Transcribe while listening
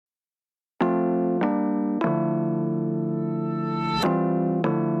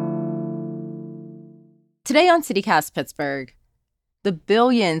Today on CityCast Pittsburgh, the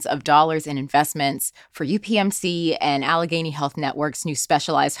billions of dollars in investments for UPMC and Allegheny Health Network's new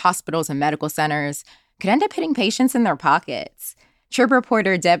specialized hospitals and medical centers could end up hitting patients in their pockets. Trib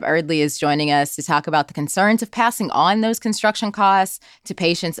reporter Deb Erdley is joining us to talk about the concerns of passing on those construction costs to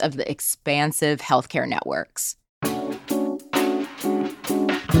patients of the expansive healthcare networks.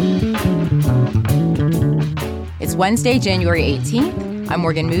 It's Wednesday, January 18th. I'm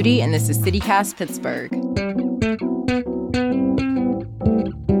Morgan Moody, and this is CityCast Pittsburgh.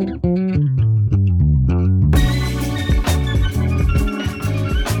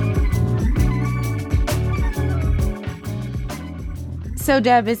 So,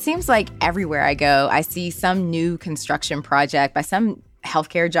 Deb, it seems like everywhere I go, I see some new construction project by some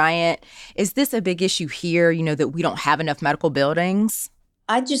healthcare giant. Is this a big issue here, that we don't have enough medical buildings?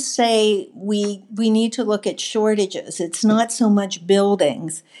 I just say we need to look at shortages. It's not so much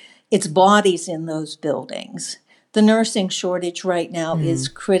buildings, it's bodies in those buildings. The nursing shortage right now is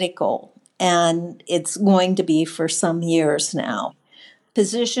critical, and it's going to be for some years now.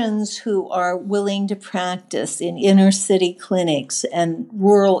 Physicians who are willing to practice in inner city clinics and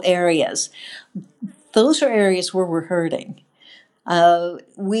rural areas, those are areas where we're hurting.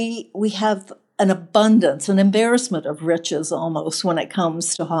 We have an abundance, an embarrassment of riches almost when it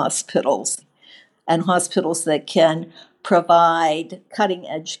comes to hospitals and hospitals that can provide cutting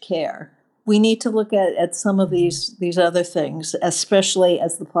edge care. We need to look at some of these other things, especially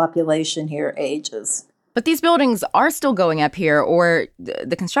as the population here ages. But these buildings are still going up here, or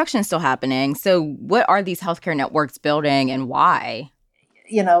the construction is still happening. So what are these healthcare networks building and why?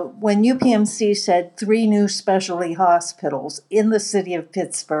 When UPMC said 3 new specialty hospitals in the city of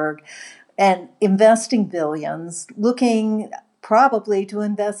Pittsburgh and investing billions, looking probably to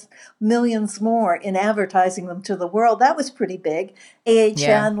invest millions more in advertising them to the world, that was pretty big.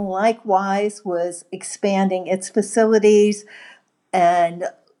 AHN likewise was expanding its facilities and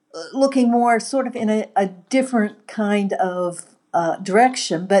looking more sort of in a different kind of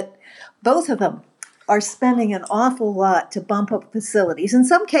direction, but both of them are spending an awful lot to bump up facilities. In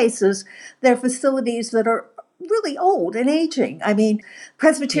some cases, they're facilities that are really old and aging. I mean,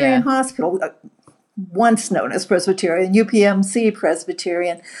 Presbyterian Hospital, once known as Presbyterian, UPMC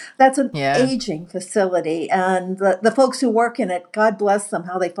Presbyterian, that's an aging facility. And the folks who work in it, God bless them,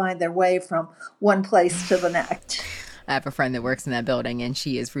 how they find their way from one place to the next. I have a friend that works in that building, and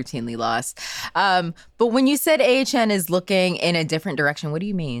she is routinely lost. But when you said AHN is looking in a different direction, what do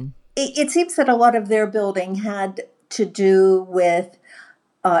you mean? It seems that a lot of their building had to do with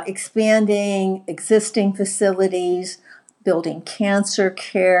expanding existing facilities, building cancer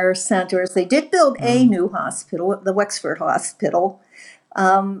care centers. They did build a new hospital, the Wexford Hospital.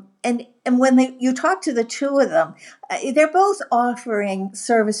 And when you talk to the two of them, they're both offering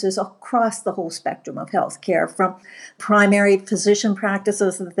services across the whole spectrum of healthcare, from primary physician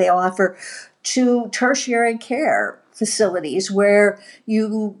practices that they offer to tertiary care facilities where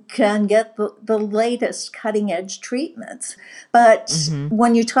you can get the latest cutting edge treatments. But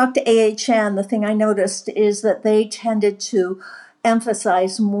when you talk to AHN, the thing I noticed is that they tended to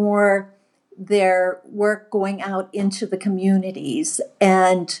emphasize more their work going out into the communities.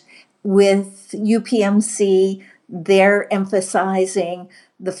 And with UPMC, they're emphasizing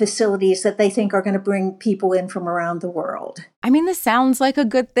the facilities that they think are going to bring people in from around the world. I mean, this sounds like a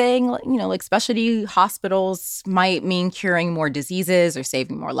good thing. Like specialty hospitals might mean curing more diseases or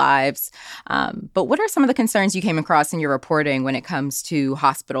saving more lives. But what are some of the concerns you came across in your reporting when it comes to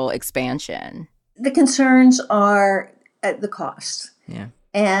hospital expansion? The concerns are the costs. Yeah.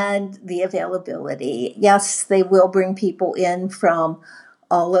 And the availability. Yes, they will bring people in from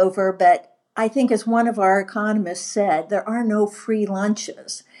all over, but I think, as one of our economists said, there are no free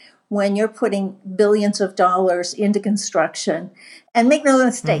lunches when you're putting billions of dollars into construction. And make no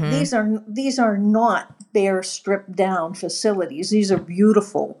mistake, these are not bare, stripped down facilities. These are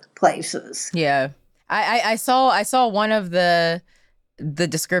beautiful places. Yeah, I saw one of the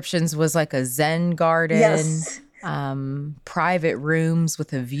descriptions was like a Zen garden. Yes. Private rooms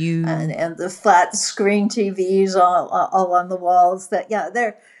with a view, and the flat screen TVs all on the walls.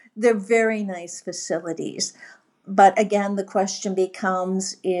 They're very nice facilities. But again, the question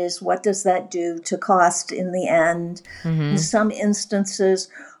becomes is what does that do to cost in the end? In some instances,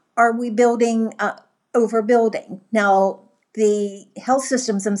 are we building overbuilding? Now, the health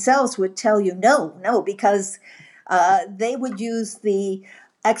systems themselves would tell you no, because they would use the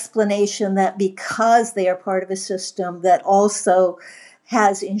explanation that because they are part of a system that also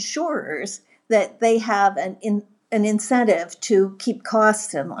has insurers, that they have an incentive to keep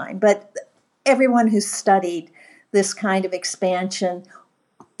costs in line. But everyone who's studied this kind of expansion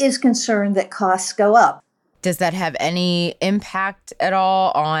is concerned that costs go up. Does that have any impact at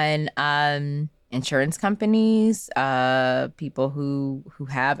all on insurance companies, people who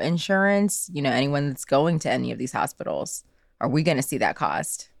have insurance, anyone that's going to any of these hospitals? Are we going to see that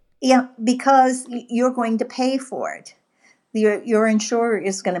cost? Yeah, because you're going to pay for it. Your insurer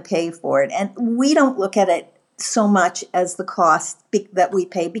is going to pay for it. And we don't look at it so much as the cost that we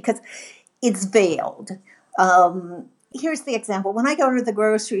pay because it's veiled. Here's the example. When I go to the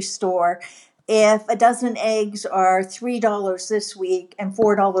grocery store, if a dozen eggs are $3 this week and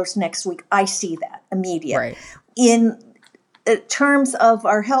 $4 next week, I see that immediately. Right. In terms of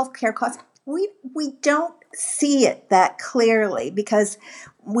our healthcare costs, we don't see it that clearly because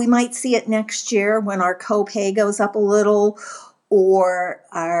we might see it next year when our copay goes up a little or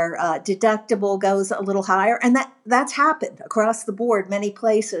our deductible goes a little higher. And that's happened across the board, many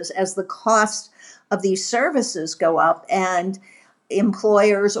places, as the cost of these services go up and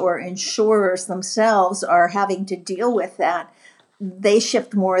employers or insurers themselves are having to deal with that. They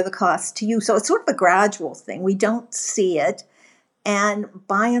shift more of the cost to you. So it's sort of a gradual thing. We don't see it. And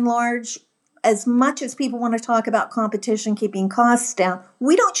by and large, as much as people want to talk about competition keeping costs down,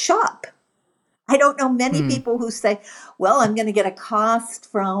 we don't shop. I don't know many people who say, well, I'm going to get a cost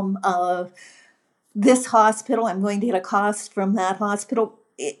from this hospital. I'm going to get a cost from that hospital.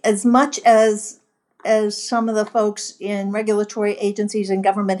 As much as some of the folks in regulatory agencies and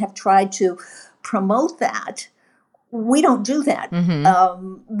government have tried to promote that, we don't do that.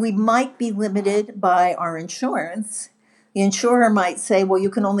 We might be limited by our insurance. The insurer might say, well, you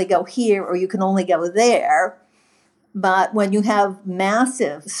can only go here or you can only go there. But when you have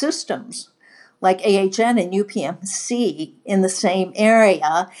massive systems like AHN and UPMC in the same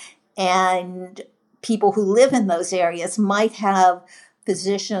area, and people who live in those areas might have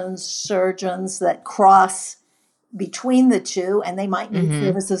physicians, surgeons that cross between the two, and they might need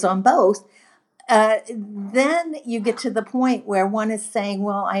services on both. Then you get to the point where one is saying,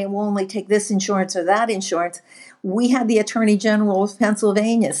 well, I will only take this insurance or that insurance. We had the Attorney General of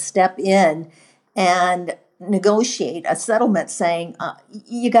Pennsylvania step in and negotiate a settlement saying,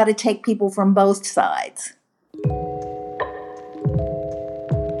 you got to take people from both sides.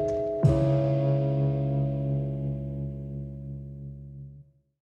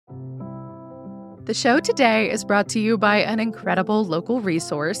 The show today is brought to you by an incredible local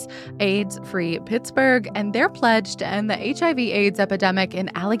resource, AIDS Free Pittsburgh, and their pledge to end the HIV/AIDS epidemic in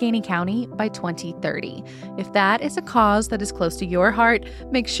Allegheny County by 2030. If that is a cause that is close to your heart,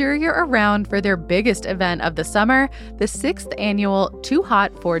 make sure you're around for their biggest event of the summer, the 6th annual Too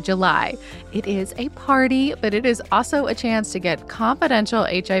Hot for July. It is a party, but it is also a chance to get confidential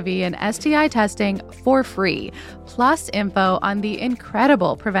HIV and STI testing for free, plus info on the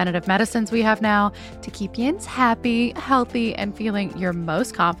incredible preventative medicines we have now to keep yins happy, healthy, and feeling your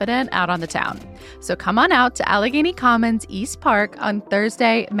most confident out on the town. So come on out to Allegheny Commons East Park on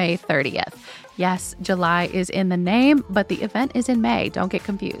Thursday, May 30th. Yes, July is in the name, but the event is in May. Don't get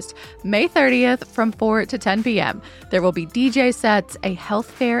confused. May 30th from 4 to 10 p.m. There will be DJ sets, a health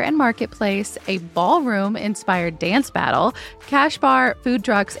fair and marketplace, a ballroom-inspired dance battle, cash bar, food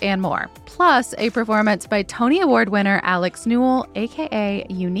trucks, and more. Plus, a performance by Tony Award winner Alex Newell, a.k.a.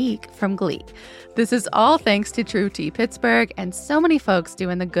 Unique from Glee. This is all thanks to True Tea Pittsburgh and so many folks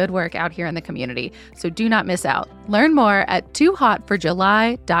doing the good work out here in the community. So do not miss out. Learn more at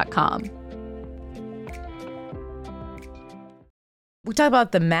toohotforjuly.com. We talk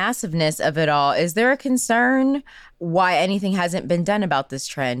about the massiveness of it all. Is there a concern why anything hasn't been done about this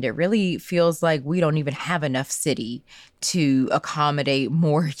trend? It really feels like we don't even have enough city to accommodate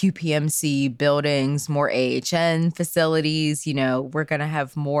more UPMC buildings, more AHN facilities. We're going to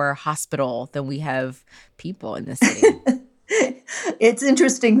have more hospital than we have people in the city. It's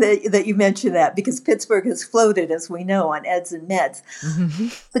interesting that you mention that because Pittsburgh has floated, as we know, on eds and meds.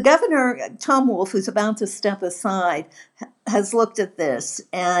 The governor, Tom Wolf, who's about to step aside, has looked at this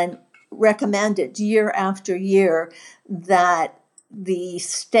and recommended year after year that the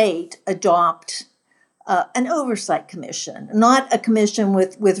state adopt an oversight commission, not a commission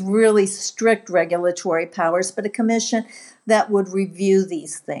with really strict regulatory powers, but a commission that would review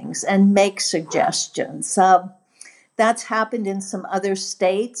these things and make suggestions. That's happened in some other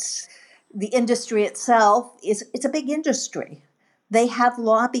states. The industry itself it's a big industry. They have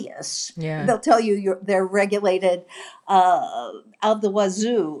lobbyists. Yeah. They'll tell you they're regulated out the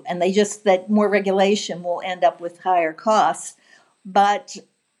wazoo, and that more regulation will end up with higher costs. But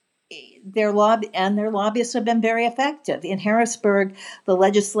their lobbyists have been very effective. In Harrisburg, the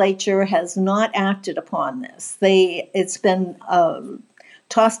legislature has not acted upon this. It's been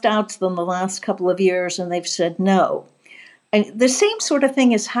tossed out to them the last couple of years, and they've said no. And the same sort of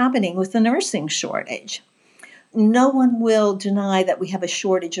thing is happening with the nursing shortage. no one will deny that we have a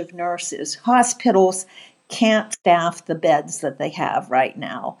shortage of nurses. Hospitals can't staff the beds that they have right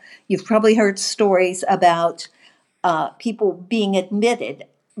now. You've probably heard stories about people being admitted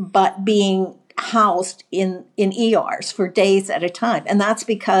but being housed in ERs for days at a time. And that's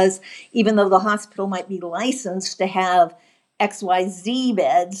because even though the hospital might be licensed to have XYZ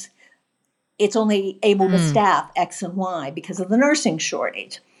beds, it's only able to staff X and Y because of the nursing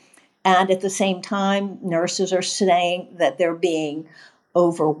shortage. And at the same time, nurses are saying that they're being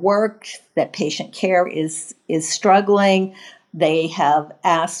overworked, that patient care is struggling. They have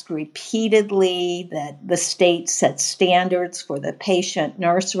asked repeatedly that the state set standards for the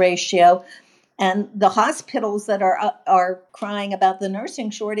patient-nurse ratio. And the hospitals that are crying about the nursing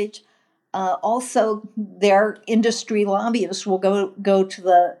shortage, also their industry lobbyists will go to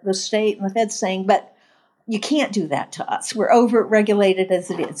the state and the feds saying, but you can't do that to us. We're over-regulated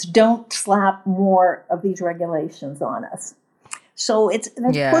as it is. Don't slap more of these regulations on us. So it's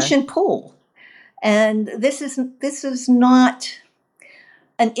push and pull. And this is not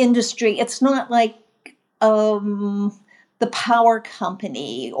an industry. It's not like the power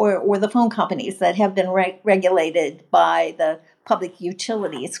company or the phone companies that have been regulated by the Public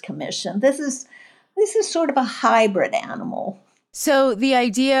Utilities Commission. This is sort of a hybrid animal. So the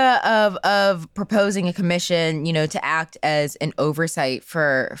idea of proposing a commission, to act as an oversight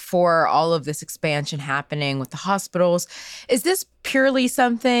for all of this expansion happening with the hospitals, is this purely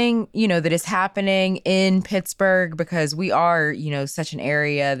something, that is happening in Pittsburgh because we are, such an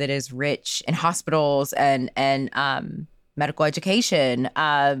area that is rich in hospitals and medical education?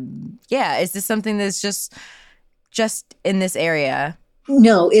 Is this something that's just in this area?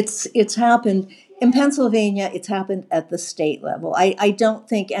 No, it's happened. In Pennsylvania, it's happened at the state level. I don't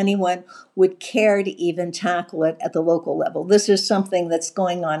think anyone would care to even tackle it at the local level. This is something that's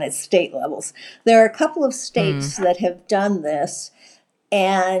going on at state levels. There are a couple of states that have done this,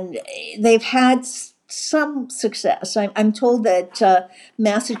 and they've had some success. I'm told that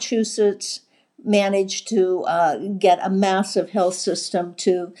Massachusetts managed to get a massive health system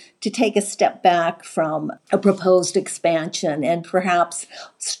to take a step back from a proposed expansion and perhaps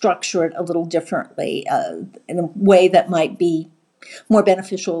structure it a little differently in a way that might be more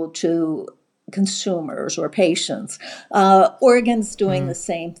beneficial to consumers or patients. Oregon's doing the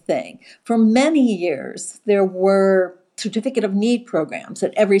same thing. For many years, there were certificate of need programs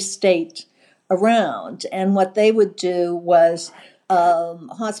at every state around, and what they would do was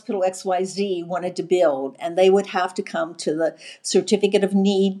Hospital XYZ wanted to build, and they would have to come to the certificate of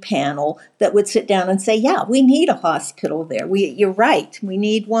need panel that would sit down and say, yeah, we need a hospital there. You're right. We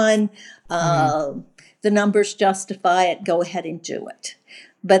need one. The numbers justify it. Go ahead and do it.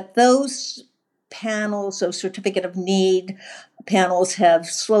 But those panels, those certificate of need panels, have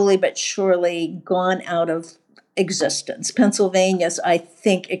slowly but surely gone out of existence. Pennsylvania's, I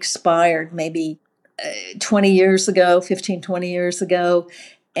think, expired maybe 20 years ago, 15, 20 years ago,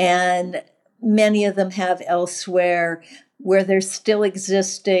 and many of them have elsewhere where they're still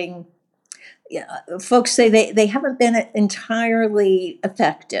existing. Folks say they haven't been entirely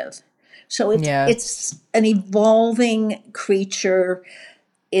effective. So it's an evolving creature.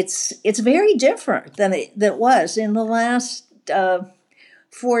 It's very different than it was in the last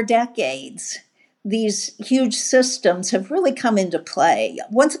 4 decades. These huge systems have really come into play.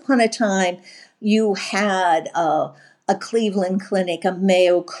 Once upon a time, you had a Cleveland Clinic, a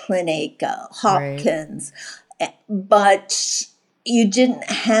Mayo Clinic, Hopkins, but you didn't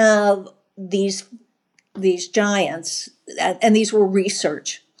have these giants, and these were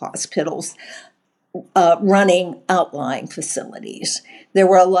research hospitals running outlying facilities. There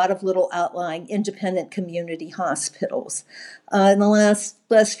were a lot of little outlying independent community hospitals. In the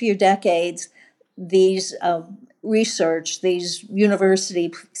last few decades, these research, these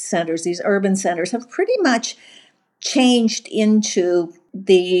university centers, these urban centers have pretty much changed into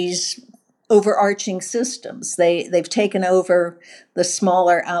these overarching systems. They've taken over the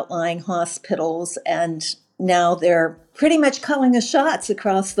smaller outlying hospitals, and now they're pretty much calling the shots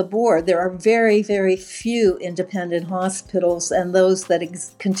across the board. There are very, very few independent hospitals, and those that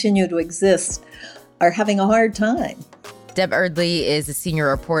continue to exist are having a hard time. Deb Erdely is a senior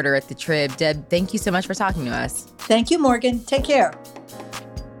reporter at The Trib. Deb, thank you so much for talking to us. Thank you, Morgan. Take care.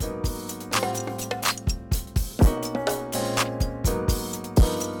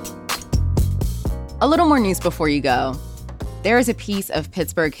 A little more news before you go. There is a piece of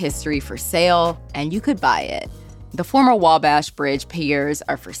Pittsburgh history for sale, and you could buy it. The former Wabash Bridge piers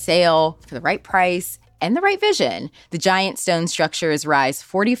are for sale for the right price and the right vision. The giant stone structures rise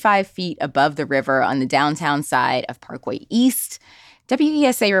 45 feet above the river on the downtown side of Parkway East.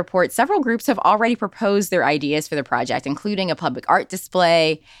 WESA reports several groups have already proposed their ideas for the project, including a public art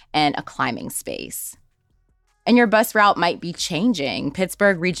display and a climbing space. And your bus route might be changing.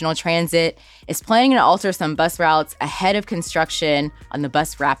 Pittsburgh Regional Transit is planning to alter some bus routes ahead of construction on the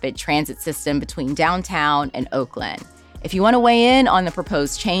Bus Rapid Transit system between downtown and Oakland. If you want to weigh in on the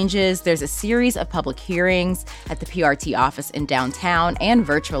proposed changes, there's a series of public hearings at the PRT office in downtown and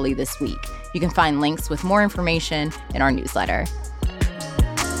virtually this week. You can find links with more information in our newsletter.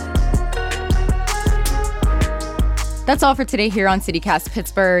 That's all for today here on CityCast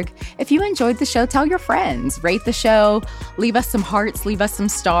Pittsburgh. If you enjoyed the show, tell your friends, rate the show, leave us some hearts, leave us some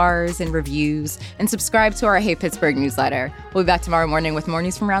stars and reviews, and subscribe to our Hey Pittsburgh newsletter. We'll be back tomorrow morning with more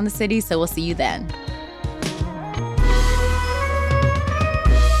news from around the city, so we'll see you then.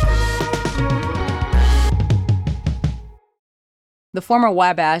 The former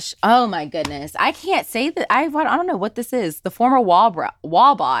Wabash, oh my goodness, I can't say that, I don't know what this is. The former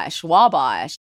Wabash.